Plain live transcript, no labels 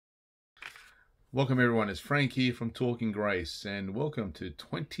Welcome everyone, it's Frank here from Talking Grace and welcome to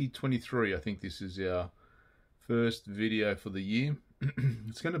 2023. I think this is our first video for the year.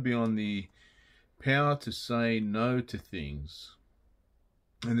 It's going to be on the power to say no to things.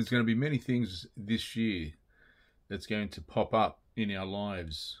 And there's going to be many things this year that's going to pop up in our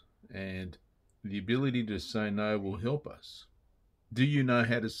lives, and the ability to say no will help us. Do you know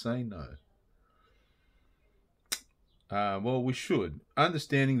how to say no? Well, we should.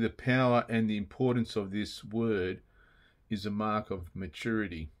 Understanding the power and the importance of this word is a mark of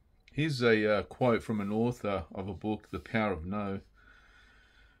maturity. Here's a quote from an author of a book, The Power of No.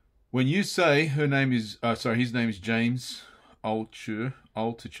 When you say, his name is James Altucher.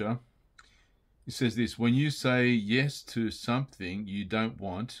 He says this: when you say yes to something you don't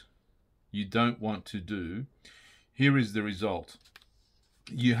want to do, here is the result.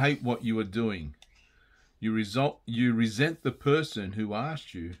 You hate what you are doing. You resent the person who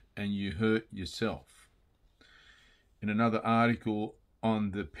asked you, and you hurt yourself. In another article on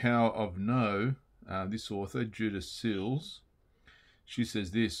the power of no, this author, Judith Seals, she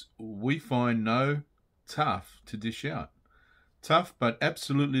says this: we find no tough to dish out. Tough but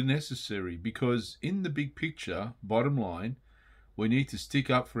absolutely necessary, because in the big picture, bottom line, we need to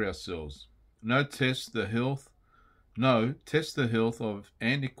stick up for ourselves. Test the health of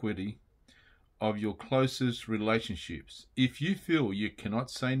and equity of your closest relationships. If you feel you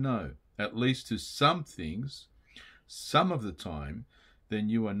cannot say no, at least to some things, some of the time, then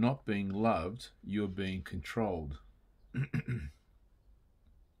you are not being loved, you're being controlled.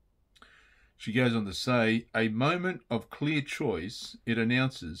 She goes on to say, a moment of clear choice, it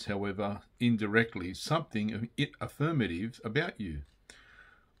announces, however, indirectly, something affirmative about you.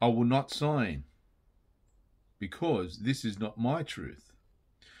 I will not sign, because this is not my truth.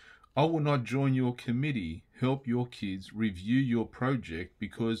 I will not join your committee, help your kids, review your project,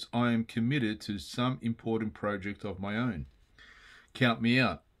 because I am committed to some important project of my own. Count me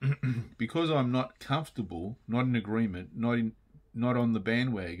out. Because I'm not comfortable, not in agreement, not on the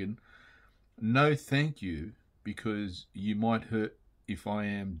bandwagon. No thank you, because you might hurt if I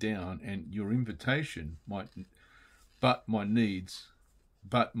am down, and your invitation might, but my needs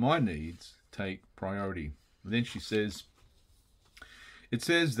take priority. And then she says, it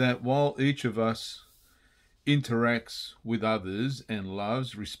says that while each of us interacts with others and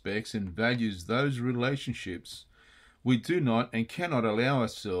loves, respects, and values those relationships, we do not and cannot allow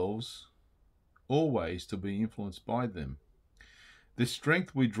ourselves always to be influenced by them. The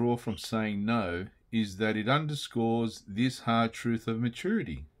strength we draw from saying no is that it underscores this hard truth of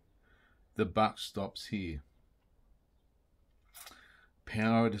maturity. The buck stops here.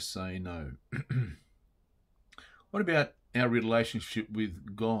 Power to say no. What about our relationship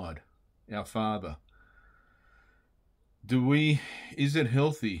with God, our Father? Is it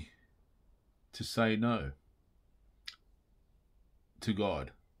healthy to say no to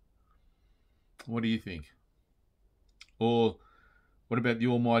God? What do you think? Or what about the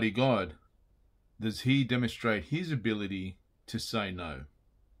Almighty God? Does He demonstrate His ability to say no?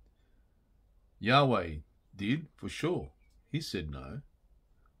 Yahweh did, for sure. He said no.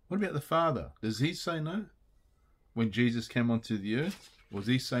 What about the Father? Does He say no? When Jesus came onto the earth, was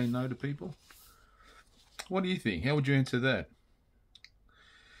He saying no to people? What do you think? How would you answer that?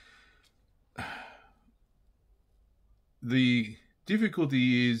 The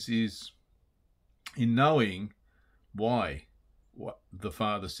difficulty is in knowing why what the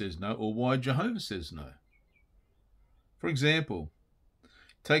Father says no, or why Jehovah says no. For example,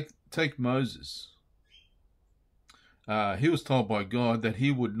 take Moses. He was told by God that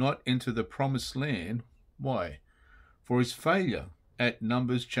he would not enter the promised land. Why? For his failure at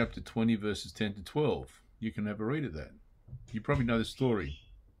Numbers chapter 20, verses 10 to 12. You can have a read of that. You probably know the story.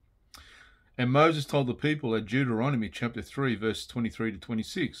 And Moses told the people at Deuteronomy chapter 3, verses 23 to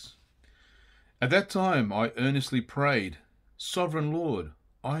 26. At that time I earnestly prayed, Sovereign Lord,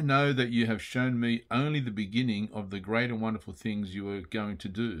 I know that you have shown me only the beginning of the great and wonderful things you are going to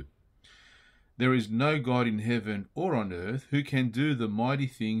do. There is no God in heaven or on earth who can do the mighty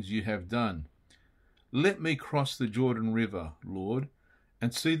things you have done. Let me cross the Jordan River, Lord,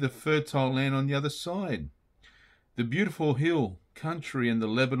 and see the fertile land on the other side, the beautiful hill country and the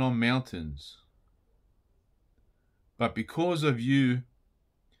Lebanon mountains. But because of you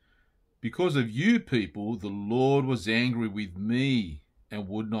people, the Lord was angry with me and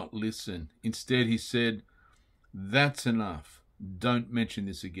would not listen. Instead, He said, that's enough. Don't mention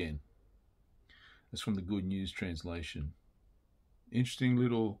this again. That's from the Good News translation. Interesting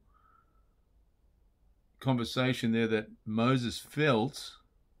little conversation there that Moses felt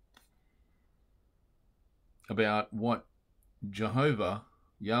about what Jehovah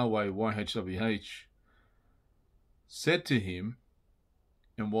Yahweh, YHWH, said to him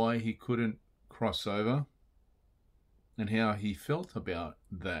and why he couldn't cross over and how he felt about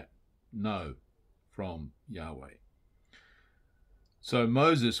that no from Yahweh. So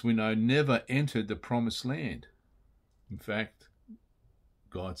Moses, we know, never entered the promised land. In fact,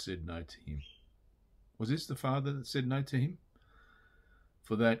 God said no to him. Was this the father that said no to him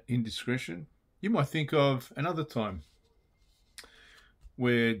for that indiscretion? You might think of another time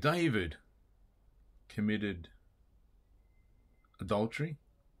where David committed adultery,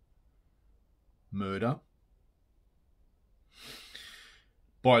 murder.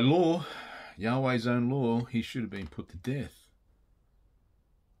 By law, Yahweh's own law, he should have been put to death.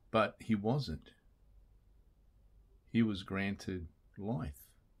 But he wasn't. He was granted life.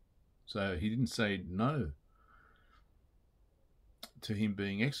 So he didn't say no to him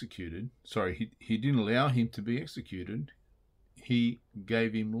being executed. Sorry, he didn't allow him to be executed. He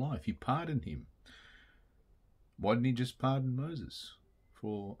gave him life. He pardoned him. Why didn't he just pardon Moses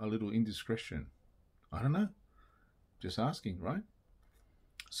for a little indiscretion? I don't know. Just asking, right?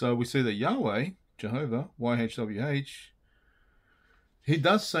 So we see that Yahweh, Jehovah, YHWH, he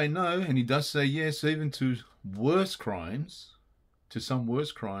does say no, and he does say yes even to worse crimes, to some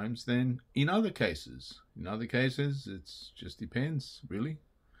worse crimes than in other cases. In other cases, it just depends, really.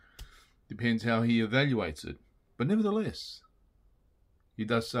 Depends how he evaluates it. But nevertheless, he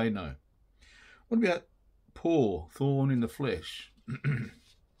does say no. What about Paul, thorn in the flesh?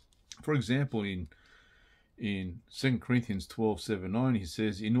 For example, in 2 Corinthians 12:7-9, he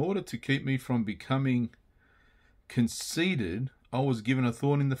says, in order to keep me from becoming conceited, I was given a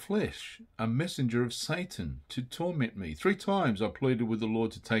thorn in the flesh, a messenger of Satan to torment me. 3 times I pleaded with the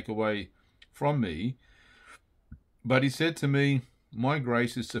Lord to take away from me. But he said to me, my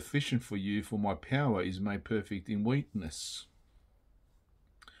grace is sufficient for you, for my power is made perfect in weakness.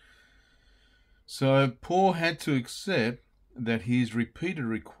 So Paul had to accept that his repeated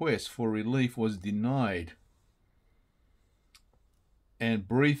request for relief was denied, and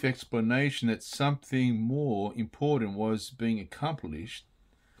brief explanation that something more important was being accomplished,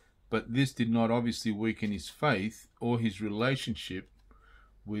 but this did not obviously weaken his faith or his relationship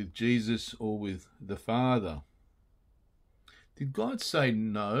with Jesus or with the Father. Did God say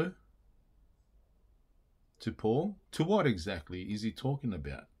no to Paul? To what exactly is he talking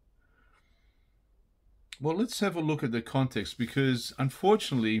about? Well, let's have a look at the context, because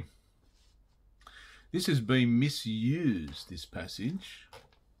unfortunately this has been misused, this passage,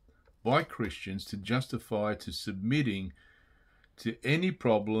 by Christians to justify to submitting to any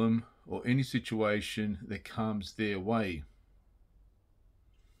problem or any situation that comes their way.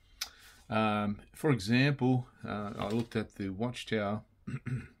 For example, I looked at the Watchtower.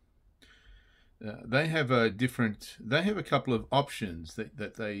 They have a couple of options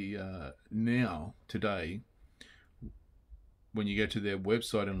that they now, today, when you go to their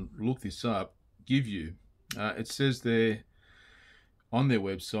website and look this up, give you. It says there on their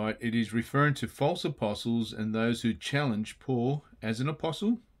website, it is referring to false apostles and those who challenge Paul as an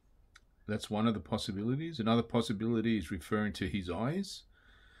apostle. That's one of the possibilities. Another possibility is referring to his eyes.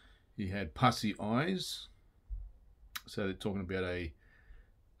 He had pussy eyes. So they're talking about a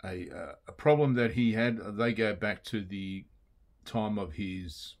problem that he had. They go back to the time of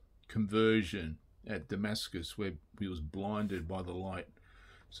his conversion at Damascus, where he was blinded by the light.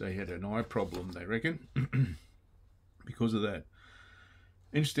 So he had an eye problem, they reckon, because of that.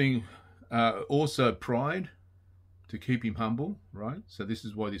 Interesting. Also pride, to keep him humble, right? So this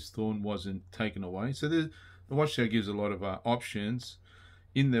is why this thorn wasn't taken away. So the Watchtower gives a lot of options.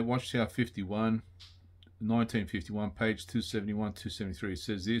 In the Watchtower 1951, page 271, 273, it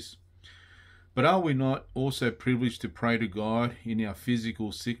says this: but are we not also privileged to pray to God in our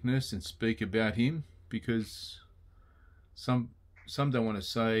physical sickness and speak about him? Because some don't want to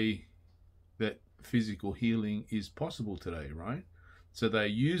say that physical healing is possible today, right? So they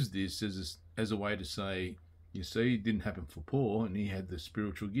use this as a way to say, you see, it didn't happen for Paul and he had the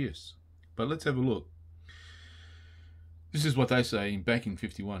spiritual gifts. But let's have a look. This is what they say back in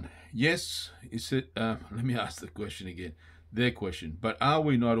 51. Yes, is it? Let me ask the question again. Their question. But are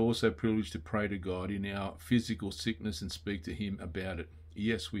we not also privileged to pray to God in our physical sickness and speak to him about it?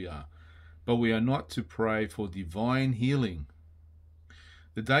 Yes, we are. But we are not to pray for divine healing.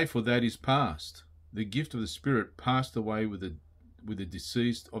 The day for that is past. The gift of the Spirit passed away with the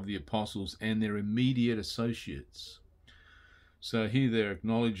deceased of the apostles and their immediate associates. So here they're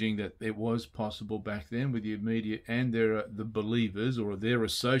acknowledging that it was possible back then with the immediate and the believers or their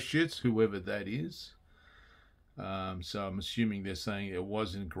associates, whoever that is. So I'm assuming they're saying it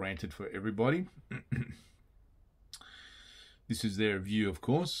wasn't granted for everybody. This is their view, of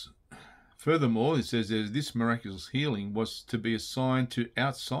course. Furthermore, it says that this miraculous healing was to be a sign to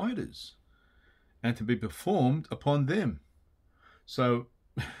outsiders and to be performed upon them. So,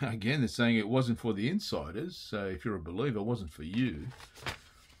 again, they're saying it wasn't for the insiders. So if you're a believer, it wasn't for you.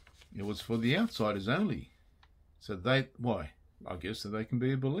 It was for the outsiders only. So why? I guess so they can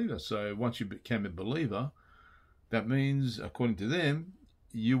be a believer. So once you became a believer, that means, according to them,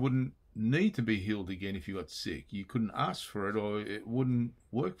 you wouldn't need to be healed again if you got sick. You couldn't ask for it, or it wouldn't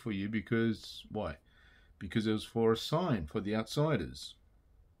work for you because, why? Because it was for a sign for the outsiders.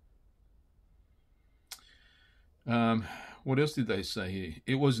 What else did they say here?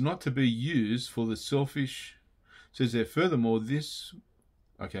 It was not to be used for the selfish. It says there, furthermore, this.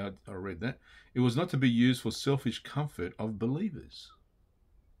 Okay, I read that. It was not to be used for selfish comfort of believers.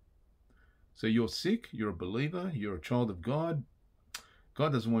 So you're sick, you're a believer, you're a child of God.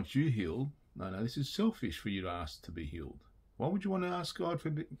 God doesn't want you healed. No, this is selfish for you to ask to be healed. Why would you want to ask God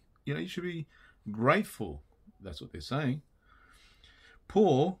for, you should be grateful. That's what they're saying.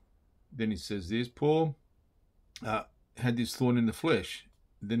 Paul, then he says this, Paul had this thorn in the flesh.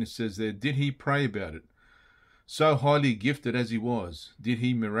 Then it says there, did he pray about it? So highly gifted as he was, did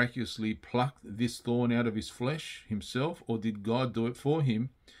he miraculously pluck this thorn out of his flesh himself, or did God do it for him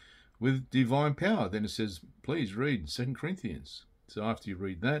with divine power? Then it says, please read 2 Corinthians. So after you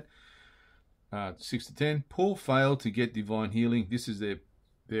read that, 6 to 10, Paul failed to get divine healing. This is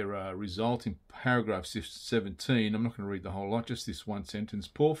their result in paragraph 17. I'm not going to read the whole lot, just this one sentence.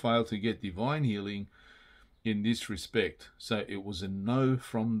 Paul failed to get divine healing in this respect. So it was a no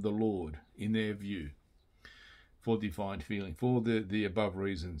from the Lord, in their view, for divine healing, for the above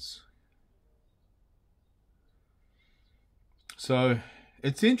reasons. So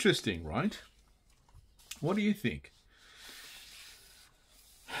it's interesting, right? What do you think?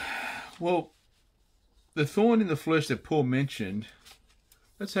 Well, the thorn in the flesh that Paul mentioned,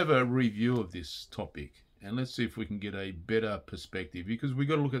 let's have a review of this topic and let's see if we can get a better perspective, because we've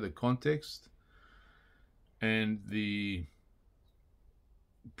got to look at the context and the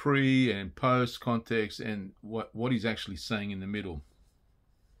pre and post context and what he's actually saying in the middle.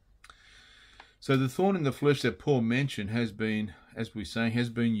 So the thorn in the flesh that Paul mentioned has been, as we're saying, has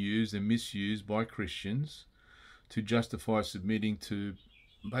been used and misused by Christians to justify submitting to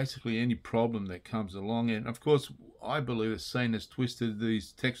basically any problem that comes along. And of course, I believe that Satan has twisted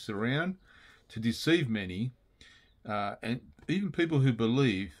these texts around to deceive many, and even people who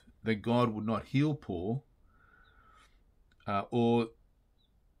believe that God would not heal Paul, or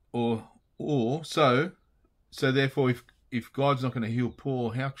so therefore, if God's not going to heal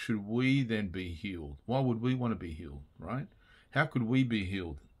Paul, how should we then be healed? Why would we want to be healed, right? How could we be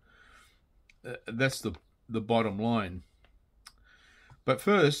healed? That's the bottom line. But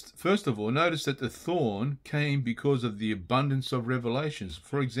first of all, notice that the thorn came because of the abundance of revelations.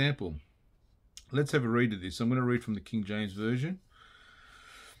 For example, let's have a read of this. I'm going to read from the King James Version.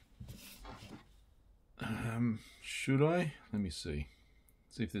 Should I? Let me see.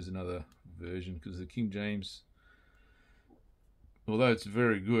 See if there's another version, because the King James, although it's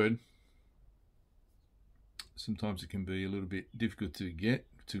very good, sometimes it can be a little bit difficult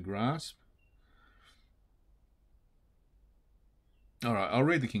to grasp. All right, I'll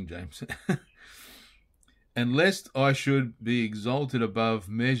read the King James. And lest I should be exalted above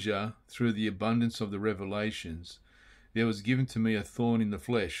measure through the abundance of the revelations, there was given to me a thorn in the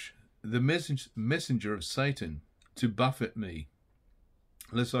flesh, the messenger of Satan, to buffet me,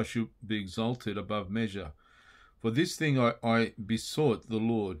 lest I should be exalted above measure. For this thing I besought the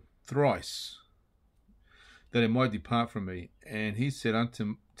Lord thrice, that it might depart from me. And he said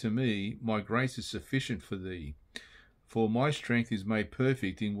unto me, my grace is sufficient for thee, for my strength is made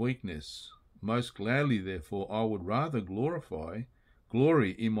perfect in weakness. Most gladly, therefore, I would rather glory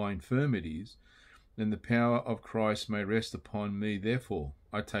in my infirmities, than the power of Christ may rest upon me. Therefore,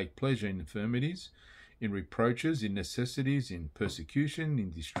 I take pleasure in infirmities, in reproaches, in necessities, in persecution,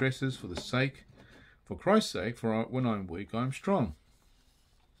 in distresses, for Christ's sake, for when I'm weak, I'm strong.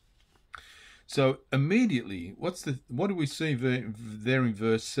 So immediately, what do we see there in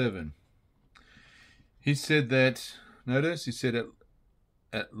verse 7? He said that, notice, he said,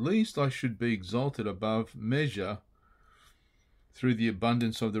 at least I should be exalted above measure through the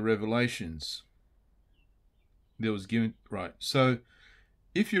abundance of the revelations. There was given, right. So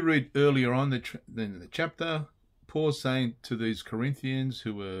if you read earlier on in the chapter, Paul's saying to these Corinthians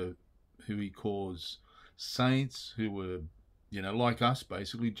who he calls saints, who were, like us,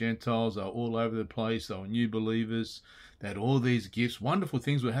 basically, Gentiles, are all over the place, they were new believers, they had all these gifts, wonderful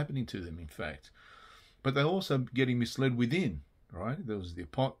things were happening to them, in fact. But they're also getting misled within. right? There was the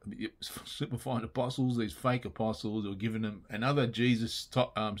superfine apostles, these fake apostles, who were giving them another Jesus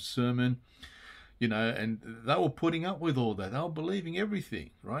sermon, you know, and they were putting up with all that. They were believing everything,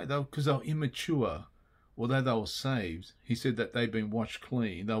 right? Because they were immature. Although they were saved, he said that they'd been washed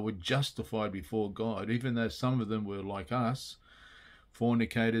clean. They were justified before God, even though some of them were like us,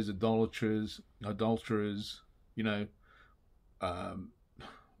 fornicators, adulterers, you know,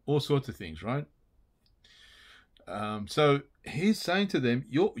 all sorts of things, right? So he's saying to them,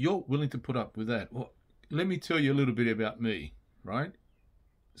 you're willing to put up with that. Well, let me tell you a little bit about me, right?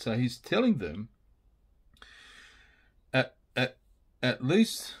 So he's telling them, at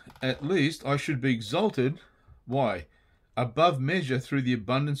least I should be exalted. Why? Above measure through the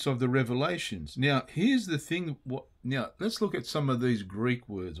abundance of the revelations. Now, here's the thing. Now, let's look at some of these Greek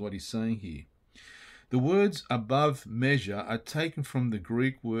words, what he's saying here. The words above measure are taken from the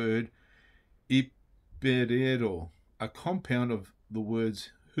Greek word iperero, a compound of the words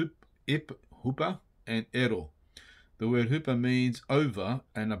hupa and ero. The word hupa means over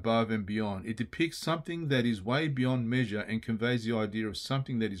and above and beyond. It depicts something that is way beyond measure and conveys the idea of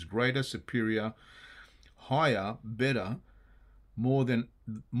something that is greater, superior, higher, better, more than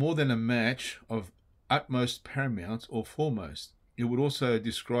a match of utmost, paramount, or foremost. It would also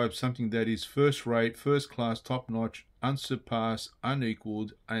describe something that is first-rate, first-class, top-notch, unsurpassed,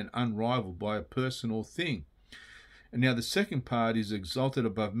 unequaled, and unrivaled by a person or thing. And now the second part is exalted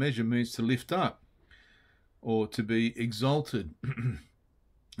above measure, means to lift up or to be exalted.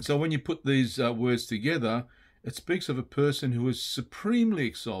 So when you put these words together, it speaks of a person who is supremely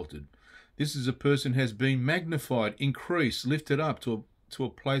exalted. This is a person who has been magnified, increased, lifted up to a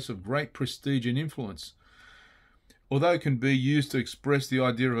place of great prestige and influence. Although it can be used to express the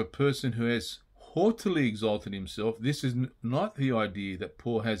idea of a person who has haughtily exalted himself, this is not the idea that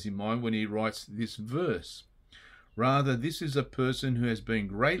Paul has in mind when he writes this verse. Rather, this is a person who has been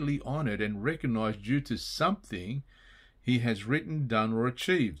greatly honored and recognized due to something he has written, done, or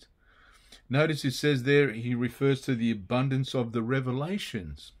achieved. Notice it says there, he refers to the abundance of the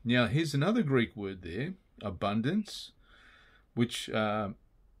revelations. Now, here's another Greek word there, abundance, which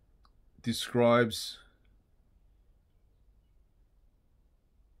describes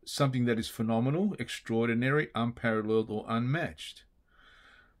something that is phenomenal, extraordinary, unparalleled, or unmatched.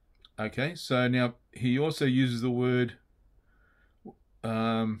 Okay, so now he also uses the word,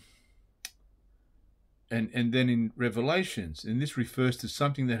 and then in Revelations, and this refers to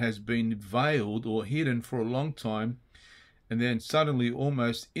something that has been veiled or hidden for a long time, and then suddenly,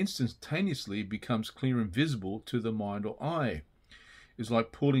 almost instantaneously, becomes clear and visible to the mind or eye. It's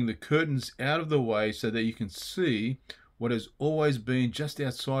like pulling the curtains out of the way so that you can see what has always been just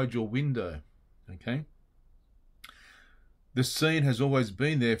outside your window. Okay? The scene has always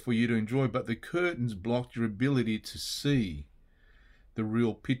been there for you to enjoy, but the curtains blocked your ability to see the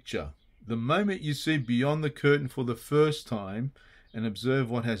real picture. The moment you see beyond the curtain for the first time and observe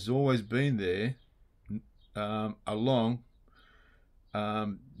what has always been there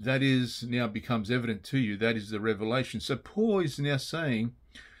that is now becomes evident to you. That is the revelation. So Paul is now saying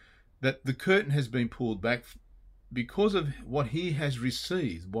that the curtain has been pulled back because of what he has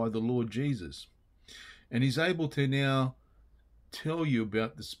received by the Lord Jesus. And he's able to now tell you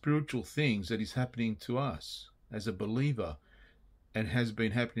about the spiritual things that is happening to us as a believer and has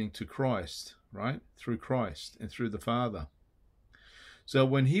been happening to Christ, right? Through Christ and through the Father. So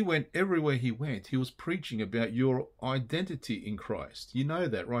when he went everywhere he went, he was preaching about your identity in Christ. You know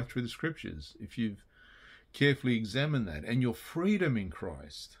that right through the scriptures, if you've carefully examined that, and your freedom in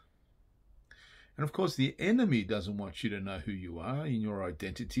Christ. And of course, the enemy doesn't want you to know who you are in your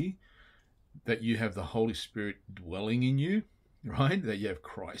identity, that you have the Holy Spirit dwelling in you, right? That you have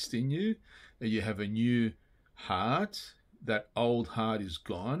Christ in you, that you have a new heart, that old heart is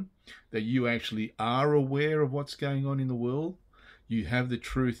gone, that you actually are aware of what's going on in the world. You have the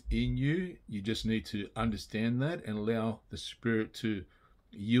truth in you. You just need to understand that and allow the Spirit to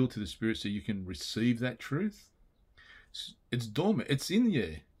yield to the Spirit so you can receive that truth. It's dormant. It's in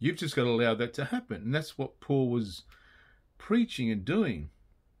you. You've just got to allow that to happen. And that's what Paul was preaching and doing.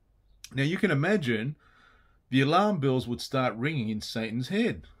 Now you can imagine the alarm bells would start ringing in Satan's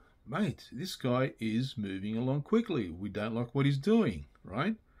head. Mate, this guy is moving along quickly. We don't like what he's doing,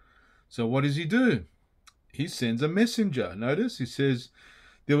 right? So what does he do? He sends a messenger. Notice, he says,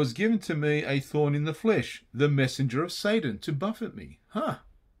 there was given to me a thorn in the flesh, the messenger of Satan, to buffet me.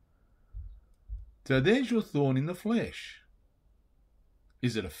 So there's your thorn in the flesh.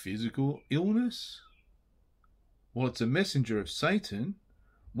 Is it a physical illness? Well, it's a messenger of Satan.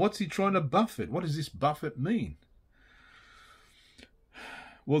 What's he trying to buffet? What does this buffet mean?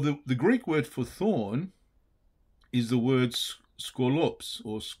 Well, the Greek word for thorn is the word skolops,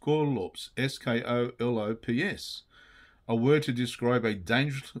 or skolops, skolops, a word to describe a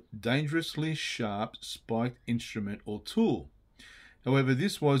dangerously sharp spiked instrument or tool. However,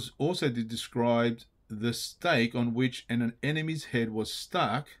 this was also to describe the stake on which an enemy's head was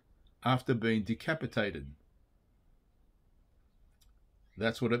stuck after being decapitated.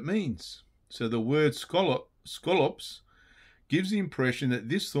 That's what it means. So the word skolops gives the impression that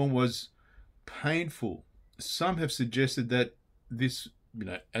this thorn was painful. Some have suggested that this,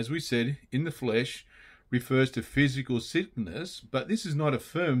 as we said, in the flesh, refers to physical sickness, but this is not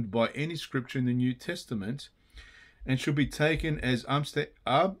affirmed by any scripture in the New Testament and should be taken as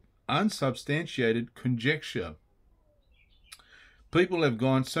unsubstantiated conjecture. People have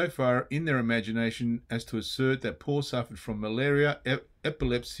gone so far in their imagination as to assert that Paul suffered from malaria,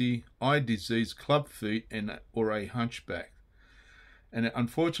 epilepsy, eye disease, club feet, or a hunchback. And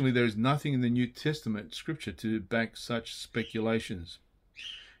unfortunately, there is nothing in the New Testament scripture to back such speculations.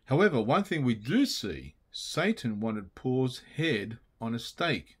 However, one thing we do see, Satan wanted Paul's head on a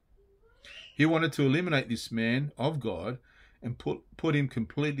stake. He wanted to eliminate this man of God and put him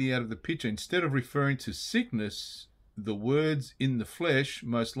completely out of the picture. Instead of referring to sickness, the words in the flesh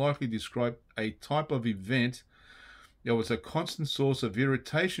most likely describe a type of event that was a constant source of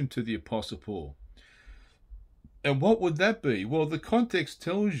irritation to the Apostle Paul. And what would that be? Well, the context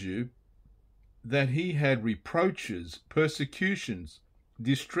tells you that he had reproaches, persecutions,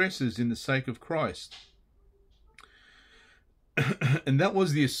 distresses in the sake of Christ. And that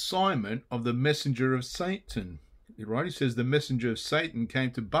was the assignment of the messenger of Satan. Right? He says the messenger of Satan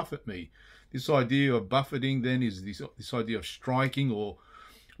came to buffet me. This idea of buffeting then is this idea of striking, or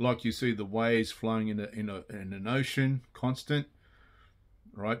like you see the waves flowing in an ocean, constant.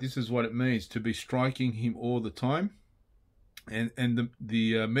 Right? This is what it means to be striking him all the time. And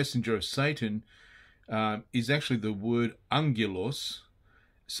the messenger of Satan is actually the word angelos,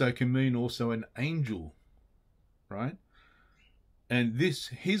 so it can mean also an angel, right? And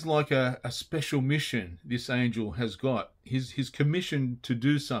he's like a special mission this angel has got. He's commissioned to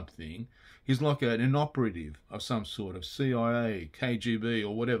do something. He's like an operative of some sort, of CIA, KGB,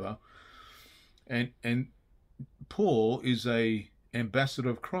 or whatever. And Paul is a ambassador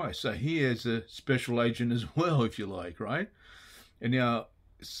of Christ, so he is a special agent as well, if you like, right? And now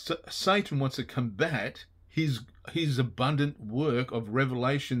Satan wants to combat his abundant work of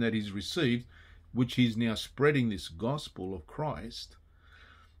revelation that he's received, which he's now spreading this gospel of Christ,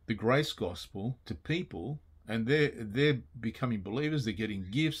 the grace gospel, to people, and they're becoming believers. They're getting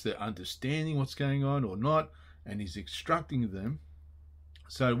gifts. They're understanding what's going on or not, and he's instructing them.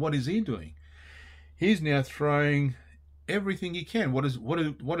 So what is he doing? He's now throwing everything he can. What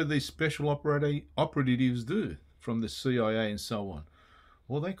do these special operatives do from the CIA and so on?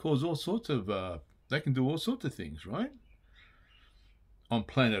 Well, they cause all sorts of they can do all sorts of things, right? On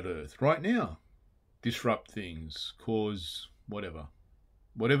planet Earth right now, disrupt things, cause whatever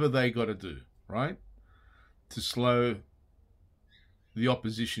they got to do, right, to slow the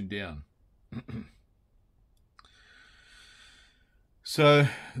opposition down. So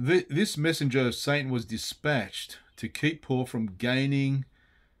this messenger of Satan was dispatched to keep Paul from gaining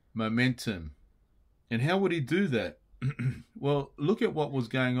momentum. And how would he do that? Well, look at what was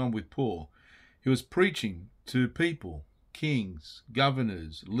going on with Paul. He was preaching to people, kings,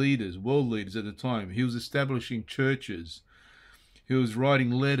 governors, leaders, world leaders at the time. He was establishing churches. He was writing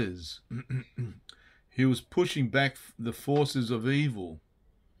letters. He was pushing back the forces of evil.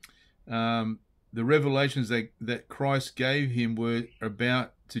 The revelations that Christ gave him were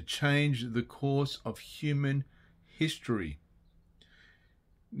about to change the course of human history.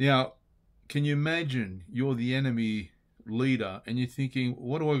 Now, can you imagine you're the enemy leader and you're thinking,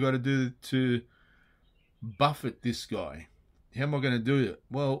 what do I got to do to buffet this guy? How am I going to do it?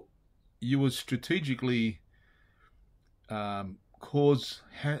 Well, you would strategically cause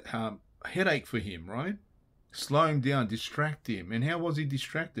headache for him, right? Slow him down, distract him. And how was he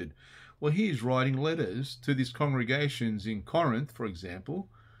distracted? Well, he's writing letters to these congregations in Corinth, for example,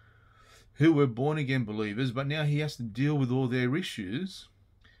 who were born-again believers, but now he has to deal with all their issues,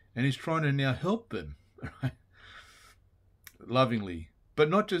 and he's trying to now help them, right? Lovingly. But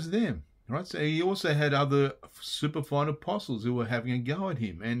not just them, right? So he also had other superfine apostles who were having a go at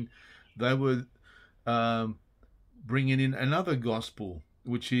him, and they were bringing in another gospel,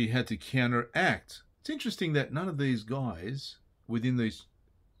 which he had to counteract. It's interesting that none of these guys within this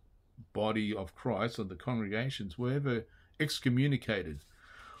body of Christ or the congregations were ever excommunicated.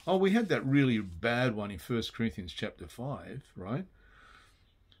 Oh, we had that really bad one in 1 Corinthians chapter 5, right?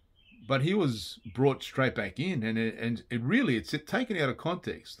 But he was brought straight back in, and it really, it's taken out of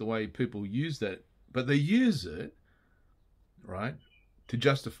context, the way people use that. But they use it right? To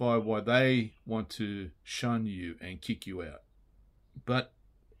justify why they want to shun you and kick you out. But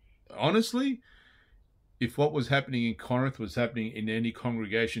honestly, if what was happening in Corinth was happening in any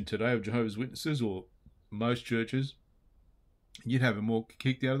congregation today of Jehovah's Witnesses or most churches, you'd have them all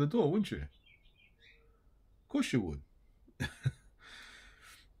kicked out of the door, wouldn't you? Of course you would.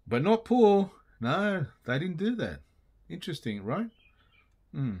 But not Paul. No, they didn't do that. Interesting, right?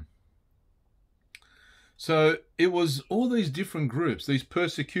 So it was all these different groups, these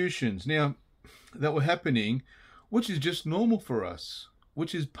persecutions now that were happening, which is just normal for us,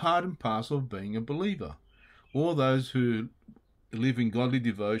 which is part and parcel of being a believer. All those who live in godly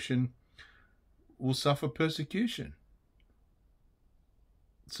devotion will suffer persecution.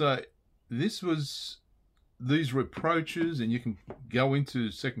 So this was these reproaches, and you can go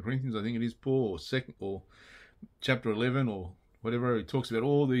into 2 Corinthians, I think it is, Paul, or chapter 11 or whatever. He talks about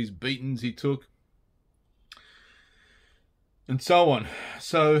all these beatings he took and so on.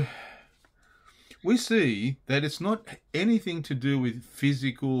 So we see that it's not anything to do with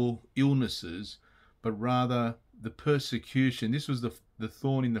physical illnesses, but rather the persecution. This was the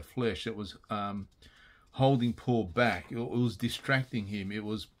thorn in the flesh that was holding Paul back. It was distracting him. It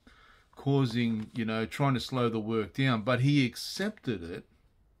was causing, trying to slow the work down. But he accepted it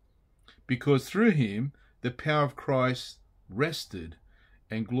because through him, the power of Christ rested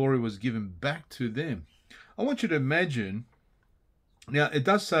and glory was given back to them. I want you to imagine, now it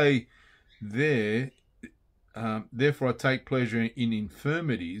does say there, therefore I take pleasure in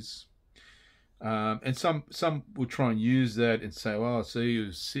infirmities. And some will try and use that and say, well, see, he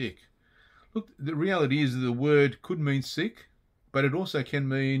was sick. Look, the reality is that the word could mean sick, but it also can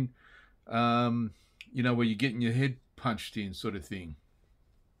mean, where you're getting your head punched in, sort of thing.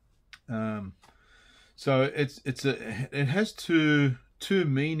 So it has two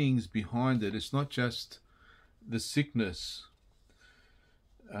meanings behind it. It's not just the sickness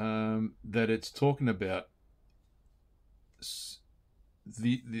that it's talking about.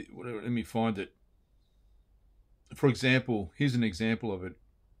 Let me find it. For example, here's an example of it.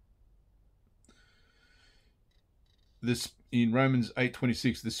 This in Romans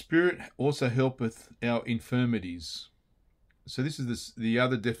 8:26, the Spirit also helpeth our infirmities. So this is the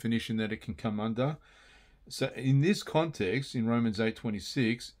other definition that it can come under. So in this context, in Romans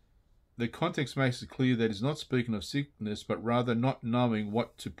 8:26, the context makes it clear that it's not speaking of sickness, but rather not knowing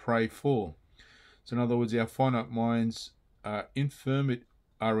what to pray for. So in other words, our finite minds are in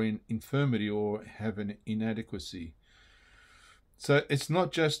infirmity or have an inadequacy. So it's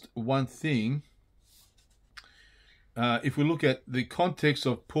not just one thing. If we look at the context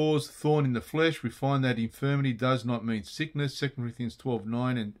of Paul's thorn in the flesh, we find that infirmity does not mean sickness. 2 Corinthians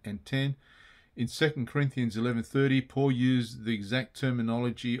 12:9 and 10. In 2 Corinthians 11:30, Paul used the exact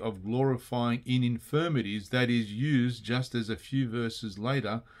terminology of glorifying in infirmities that is used just as a few verses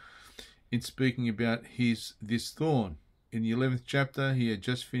later in speaking about this thorn. In the 11th chapter, he had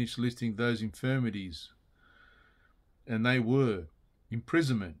just finished listing those infirmities, and they were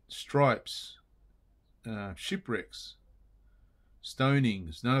imprisonment, stripes, shipwrecks,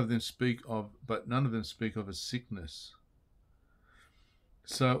 stonings. None of them speak of a sickness.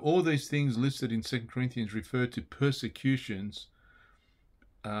 So all these things listed in 2 Corinthians refer to persecutions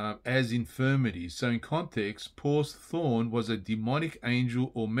as infirmities. So in context, Paul's thorn was a demonic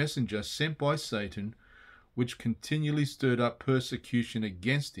angel or messenger sent by Satan, which continually stirred up persecution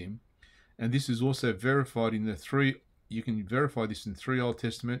against him. And this is also verified in you can verify this in 3 Old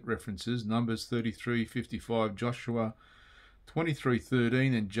Testament references: Numbers 33:55, Joshua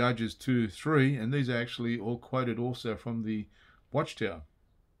 23:13, and Judges 2:3. And these are actually all quoted also from the Watchtower,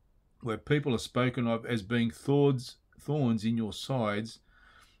 where people are spoken of as being thorns in your sides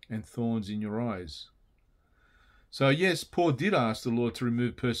and thorns in your eyes. So yes, Paul did ask the Lord to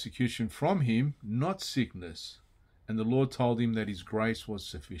remove persecution from him, not sickness. And the Lord told him that his grace was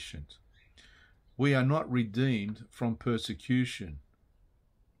sufficient. We are not redeemed from persecution.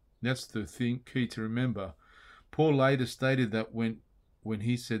 That's the key to remember. Paul later stated that when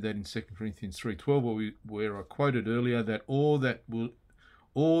he said that in 2 Corinthians 3:12, where I quoted earlier, that all that will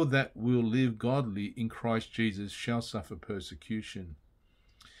live godly in Christ Jesus shall suffer persecution.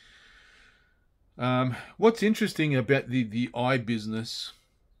 What's interesting about the eye business,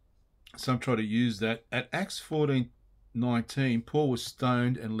 some try to use that, at Acts 14:19, Paul was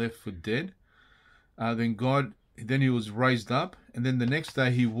stoned and left for dead. Then he was raised up, and then the next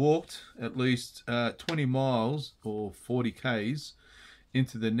day he walked at least 20 miles or 40 k's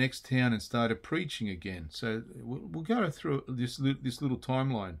into the next town and started preaching again. So we'll go through this little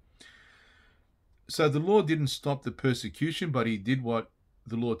timeline. So the Lord didn't stop the persecution, but he did what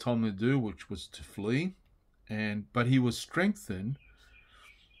the Lord told him to do, which was to flee. but he was strengthened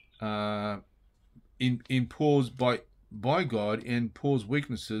in Paul's by God, and Paul's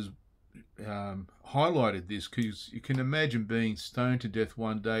weaknesses highlighted this, because you can imagine being stoned to death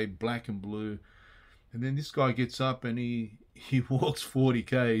one day, black and blue, and then this guy gets up and he walks 40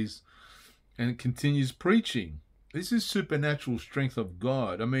 k's and continues preaching. This is supernatural strength of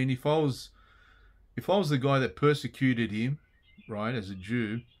God. I mean, if I was the guy that persecuted him, right, as a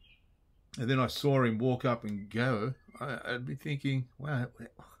Jew, and then I saw him walk up and go, I'd be thinking, wow,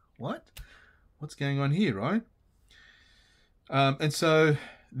 what's going on here, right? And so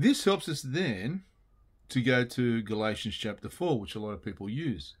this helps us then to go to Galatians chapter 4, which a lot of people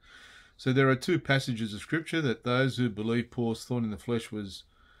use. So there are two passages of scripture that those who believe Paul's thorn in the flesh was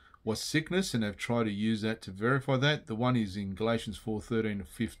sickness, and have tried to use that to verify that. The one is in Galatians 4:13 and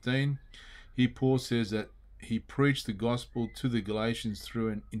 15. Here Paul says that he preached the gospel to the Galatians through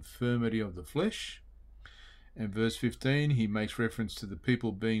an infirmity of the flesh. And verse 15, he makes reference to the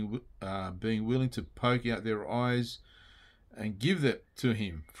people being willing to poke out their eyes and give that to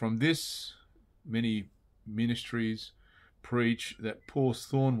him. From this, many ministries preach that Paul's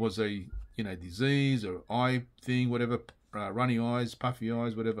thorn was a disease or eye thing, whatever, runny eyes, puffy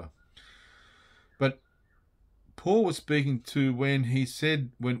eyes, whatever. But Paul was speaking to when he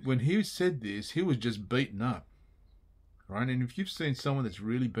said this, he was just beaten up, right? And if you've seen someone that's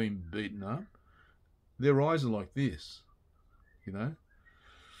really been beaten up, their eyes are like this,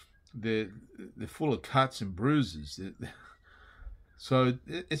 they're full of cuts and bruises. So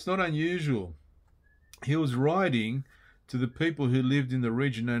it's not unusual. He was writing to the people who lived in the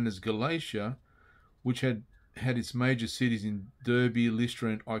region known as Galatia, which had its major cities in Derbe,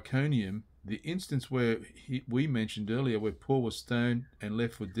 Lystra, and Iconium. The instance where we mentioned earlier, where Paul was stoned and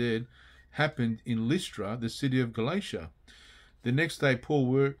left for dead, happened in Lystra, the city of Galatia. The next day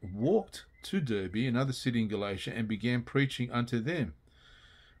Paul walked to Derbe, another city in Galatia, and began preaching unto them.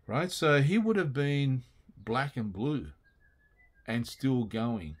 Right? So he would have been black and blue and still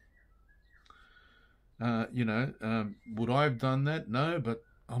going. Would I have done that? No, but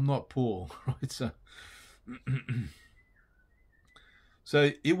I'm not Paul. Right?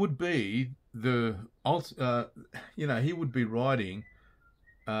 So it would be he would be writing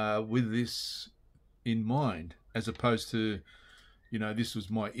with this in mind, as opposed to, this was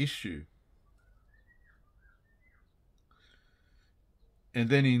my issue. And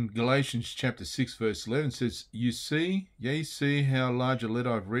then in Galatians chapter 6, verse 11 says, Ye see how large a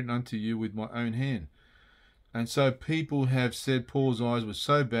letter I've written unto you with my own hand. And so people have said Paul's eyes were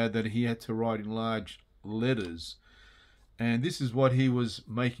so bad that he had to write in large letters. And this is what he was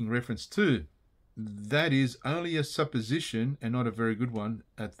making reference to. That is only a supposition, and not a very good one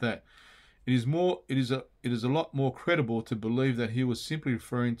at that. It is a lot more credible to believe that he was simply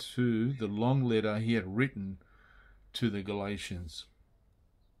referring to the long letter he had written to the Galatians.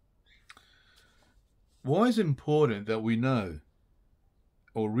 Why is it important that we know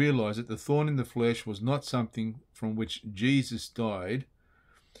or realize that the thorn in the flesh was not something from which Jesus died,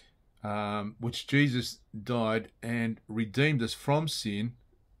 and redeemed us from sin,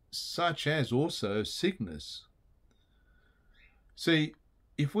 such as also sickness? See,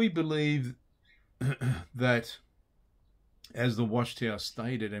 if we believe that, as the Watchtower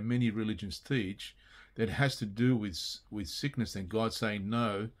stated, and many religions teach, that it has to do with sickness and God saying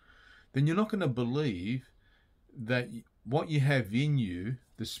no, then you're not going to believe that what you have in you,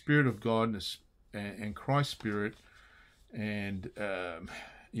 the Spirit of God and Christ's Spirit, and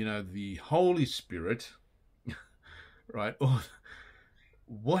the Holy Spirit, right? Or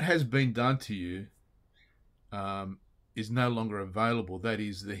what has been done to you is no longer available. That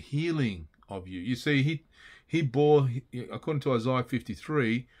is the healing of you. You see, he bore, according to Isaiah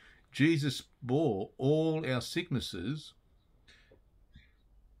 53, Jesus bore all our sicknesses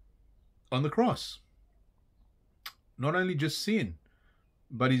on the cross. Not only just sin,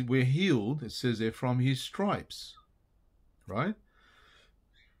 but we're healed, it says there, from his stripes, right?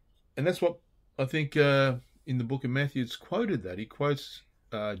 And that's what I think in the book of Matthew it's quoted, that he quotes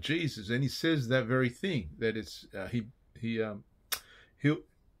Jesus, and he says that very thing, that it's he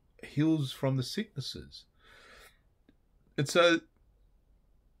heals from the sicknesses. And so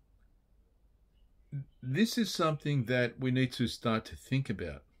this is something that we need to start to think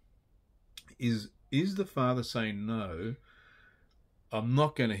about. Is the Father saying, no, I'm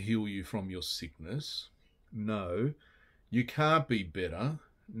not going to heal you from your sickness? No. You can't be better?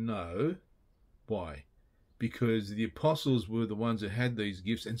 No. Why? Because the apostles were the ones who had these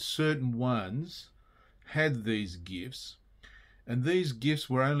gifts, and certain ones had these gifts, and these gifts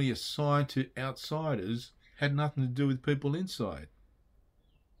were only assigned to outsiders, had nothing to do with people inside.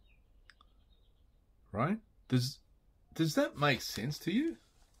 Right? Does that make sense to you?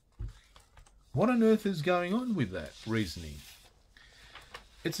 What on earth is going on with that reasoning?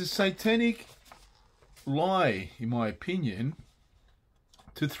 It's a satanic lie, in my opinion,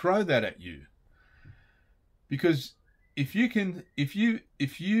 to throw that at you. Because if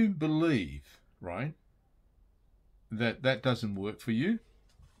you believe, right, that doesn't work for you,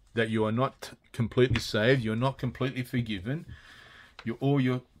 that you are not completely saved, you're not completely forgiven, all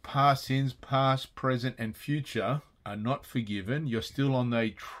your past sins, past, present, and future are not forgiven, you're still on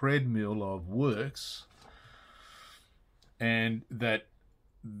a treadmill of works, and that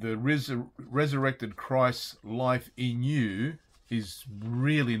the resurrected Christ's life in you is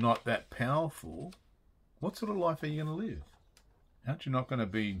really not that powerful, what sort of life are you going to live? Aren't you not going to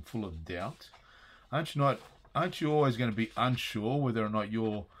be full of doubt? Aren't you always going to be unsure whether or not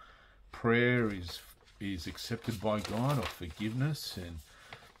your prayer is accepted by God, or forgiveness, and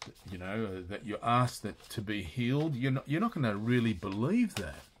that you're asked that to be healed? You're not going to really believe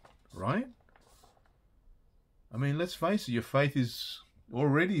that, right? I mean, let's face it, your faith is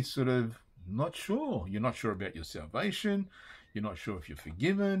already sort of not sure. You're not sure about your salvation. You're not sure if you're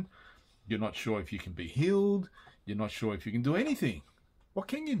forgiven. You're not sure if you can be healed. You're not sure if you can do anything. What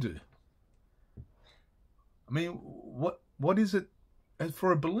can you do? I mean, what is it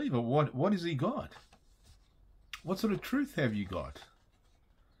for a believer? What has he got? What sort of truth have you got?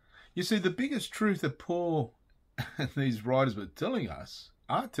 You see, the biggest truth that Paul and these writers are telling us,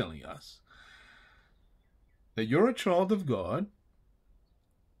 that you're a child of God.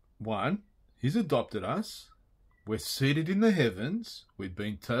 One, he's adopted us. We're seated in the heavens. We've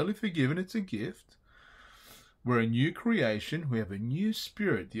been totally forgiven. It's a gift. We're a new creation. We have a new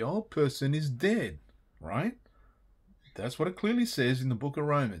spirit. The old person is dead, right? That's what it clearly says in the book of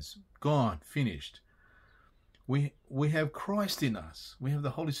Romans. Gone, finished. We have Christ in us. We have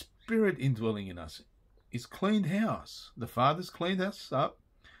the Holy Spirit indwelling in us. It's cleaned house. The Father's cleaned us up.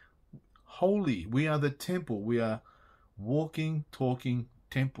 Holy. We are the temple. We are walking, talking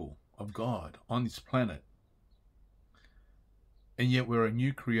temple of God on this planet. And yet we're a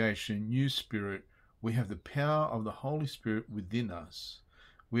new creation, new spirit. We have the power of the Holy Spirit within us.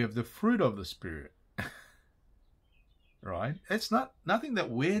 We have the fruit of the Spirit. Right? It's nothing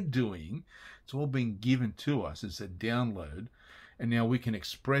that we're doing. It's all being given to us. It's a download. And now we can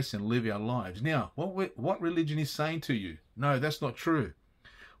express and live our lives. Now, what religion is saying to you? No, that's not true.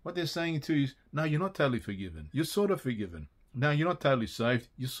 What they're saying to you is, no, you're not totally forgiven. You're sort of forgiven. No, you're not totally saved.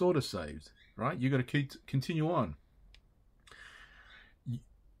 You're sort of saved. Right? You've got to continue on.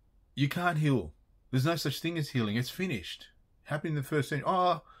 You can't heal. There's no such thing as healing. It's finished. Happened in the first century.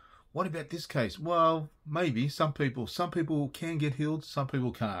 Oh, what about this case? Well, maybe some people can get healed. Some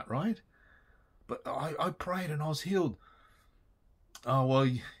people can't, right? But I prayed and I was healed. Oh, well,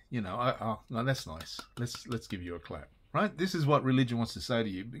 no, that's nice. Let's give you a clap, right? This is what religion wants to say to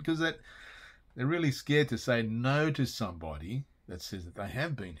you, because they're really scared to say no to somebody that says that they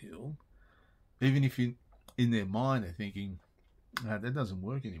have been healed, even if in their mind they're thinking, no, that doesn't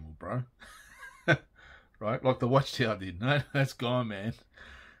work anymore, bro. Right? Like the Watchtower did. No, that's gone, man.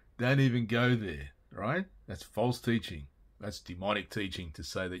 Don't even go there, right? That's false teaching. That's demonic teaching to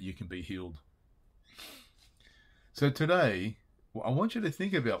say that you can be healed. So today, I want you to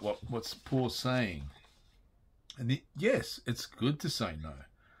think about what's Paul saying. And yes, it's good to say no.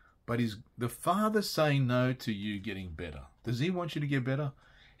 But is the Father saying no to you getting better? Does he want you to get better?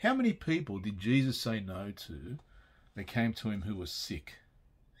 How many people did Jesus say no to that came to him who was sick?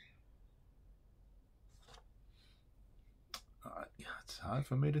 It's hard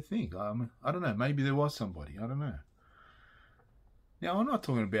for me to think. I don't know. Maybe there was somebody. I don't know. Now, I'm not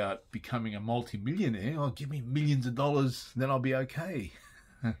talking about becoming a multi-millionaire. Oh, give me millions of dollars, then I'll be okay.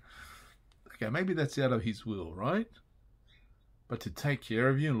 Okay, maybe that's out of his will, right? But to take care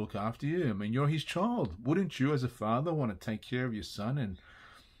of you and look after you, I mean, you're his child. Wouldn't you as a father want to take care of your son? And,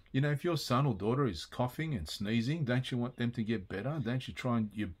 if your son or daughter is coughing and sneezing, don't you want them to get better? Don't you try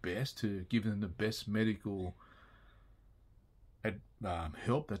your best to give them the best medical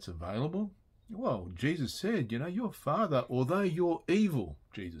help that's available? Well, Jesus said, your father, although you're evil,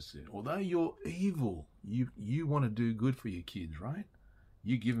 Jesus said, although you're evil, you want to do good for your kids, right?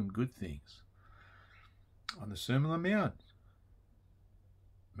 You give them good things. On the Sermon on the Mount,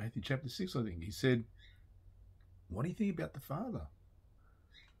 Matthew chapter 6, I think, he said, what do you think about the Father?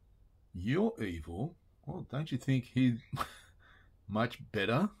 You're evil. Well, don't you think he's much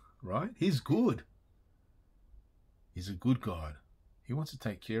better, right? He's good. He's a good God. He wants to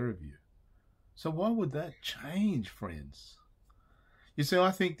take care of you. So why would that change, friends? You see,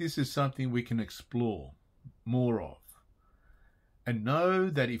 I think this is something we can explore more of. And know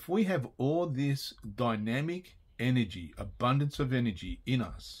that if we have all this dynamic energy, abundance of energy in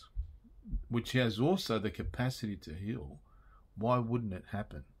us, which has also the capacity to heal, why wouldn't it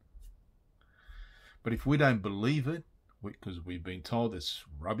happen? But if we don't believe it, because we've been told it's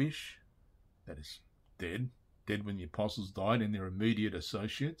rubbish, that is dead when the apostles died and their immediate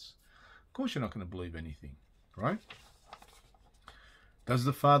associates, of course you're not going to believe anything, right? Does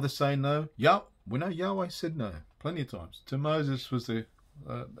the Father say no? Yeah, we know Yahweh said no plenty of times. To Moses was a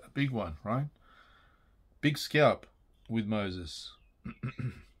big one, right? Big scalp with Moses.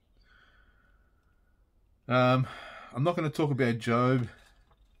 I'm not going to talk about Job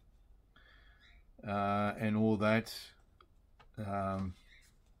and all that,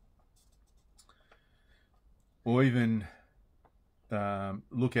 or even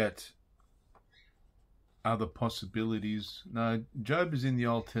look at other possibilities. No, Job is in the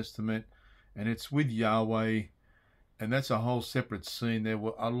Old Testament, and it's with Yahweh, and that's a whole separate scene there.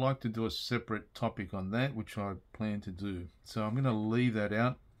 Well, I'd like to do a separate topic on that, which I plan to do. So I'm going to leave that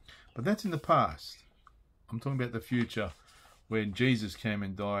out. But that's in the past. I'm talking about the future, when Jesus came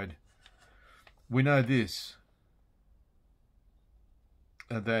and died. We know this,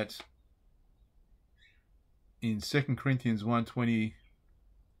 that in 2 Corinthians 1:20,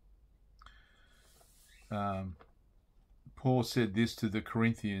 Paul said this to the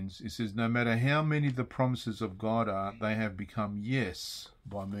Corinthians. He says, no matter how many the promises of God are, they have become yes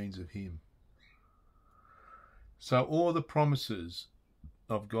by means of him. So all the promises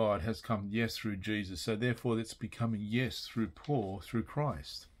of God has come yes through Jesus. So therefore it's becoming yes through Paul, through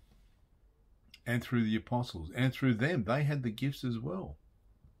Christ, and through the apostles, and through them. They had the gifts as well.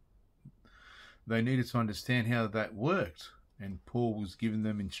 They needed to understand how that worked, and Paul was giving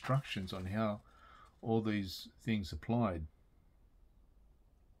them instructions on how all these things applied.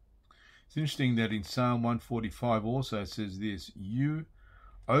 It's interesting that in Psalm 145 also says this, you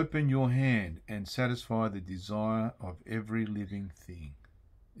open your hand and satisfy the desire of every living thing.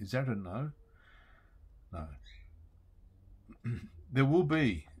 Is that a no? No. There will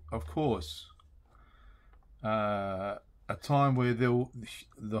be, of course, a time where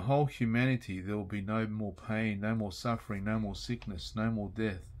the whole humanity, there will be no more pain, no more suffering, no more sickness, no more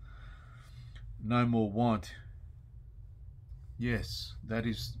death, no more want. Yes, that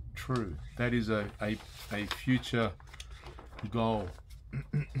is true. That is a future goal.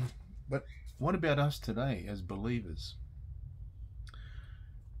 But what about us today as believers?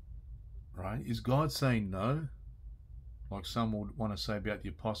 Right? Is God saying no? Like some would want to say about the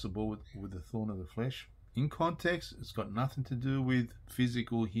apostle Paul with the thorn of the flesh. In context, it's got nothing to do with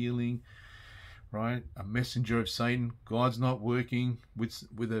physical healing, right? A messenger of Satan. God's not working with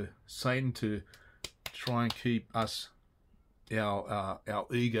a Satan to try and keep us, our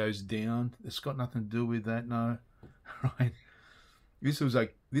egos down. It's got nothing to do with that, no. Right? This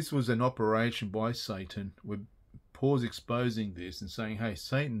was an operation by Satan where Paul's exposing this and saying, hey,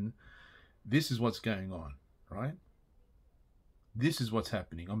 Satan, this is what's going on, right? This is what's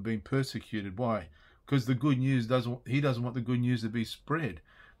happening. I'm being persecuted. Why? Because the good news he doesn't want the good news to be spread.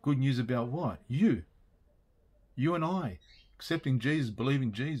 Good news about what? You and I. Accepting Jesus,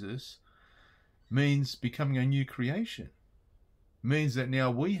 believing Jesus, means becoming a new creation. Means that now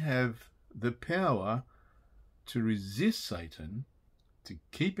we have the power to resist Satan, to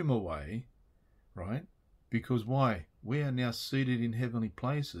keep him away, right? Because why? We are now seated in heavenly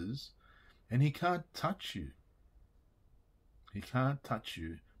places, and he can't touch you. He can't touch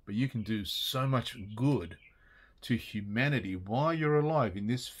you, but you can do so much good to humanity while you're alive in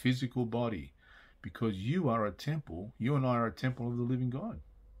this physical body, because you are a temple. You and I are a temple of the living God.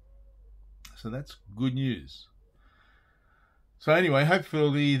 So that's good news. So anyway,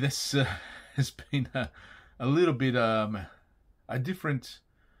 hopefully this has been a little bit a different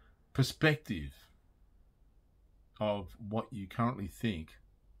perspective of what you currently think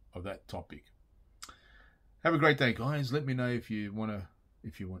of that topic. Have a great day, guys. Let me know if you want to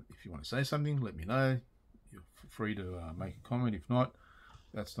say something. Let me know. You're free to make a comment. If not,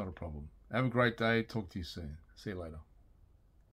 that's not a problem. Have a great day. Talk to you soon. See you later.